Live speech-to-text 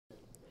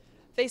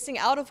Facing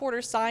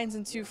out-of-order signs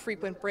and too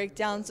frequent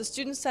breakdowns, the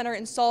Student Center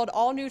installed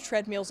all new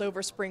treadmills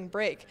over spring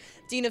break.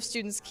 Dean of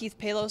Students Keith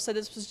Palo said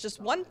this was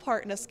just one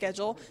part in a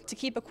schedule to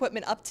keep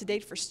equipment up to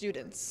date for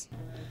students.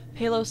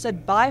 Palo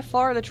said by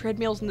far the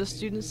treadmills in the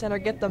Student Center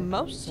get the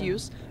most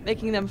use,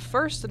 making them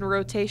first in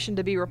rotation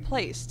to be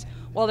replaced.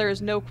 While there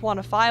is no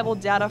quantifiable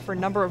data for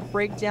number of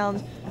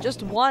breakdowns,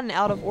 just one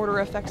out-of-order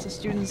affects the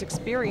students'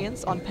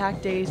 experience on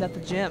packed days at the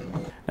gym.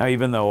 Now,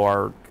 even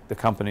though the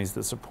companies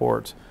that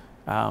support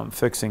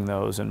fixing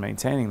those and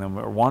maintaining them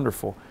are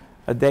wonderful,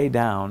 a day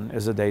down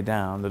is a day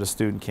down that a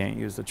student can't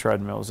use the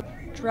treadmills.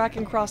 Track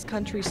and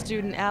cross-country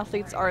student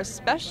athletes are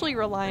especially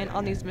reliant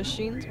on these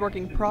machines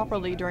working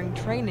properly during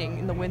training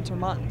in the winter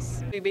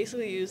months. We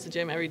basically use the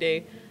gym every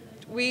day.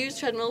 We use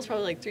treadmills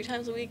probably like 3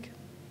 times a week.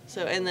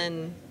 And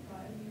then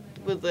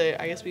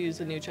I guess we use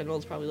the new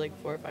treadmills probably like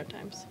 4 or 5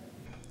 times.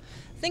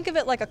 Think of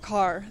it like a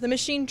car. The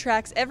machine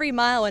tracks every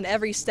mile and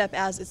every step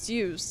as it's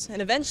used,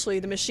 and eventually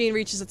the machine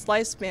reaches its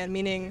lifespan,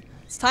 meaning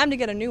it's time to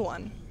get a new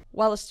one.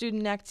 While a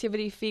student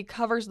activity fee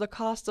covers the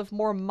cost of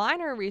more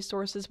minor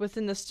resources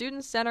within the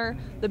Student Center,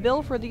 the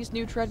bill for these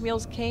new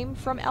treadmills came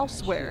from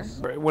elsewhere.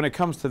 When it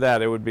comes to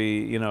that, it would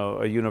be,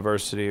 a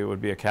university, it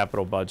would be a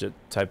capital budget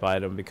type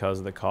item because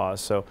of the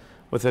cost. So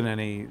within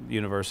any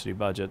university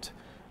budget,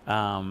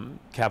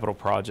 capital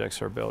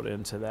projects are built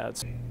into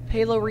that.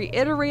 Palo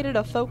reiterated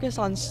a focus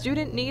on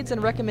student needs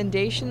and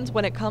recommendations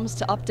when it comes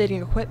to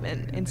updating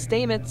equipment, and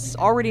Stamets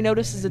already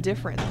notices a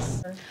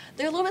difference.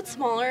 They're a little bit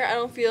smaller.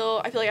 I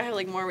feel like I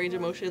have more range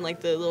of motion,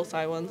 like the little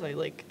side ones.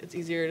 It's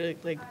easier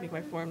to make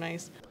my form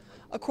nice.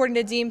 According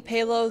to Dean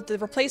Palo, the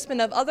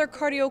replacement of other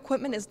cardio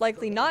equipment is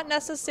likely not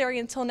necessary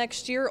until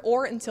next year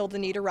or until the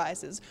need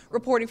arises.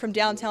 Reporting from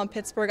downtown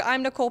Pittsburgh,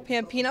 I'm Nicole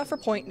Pampina for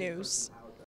Point News.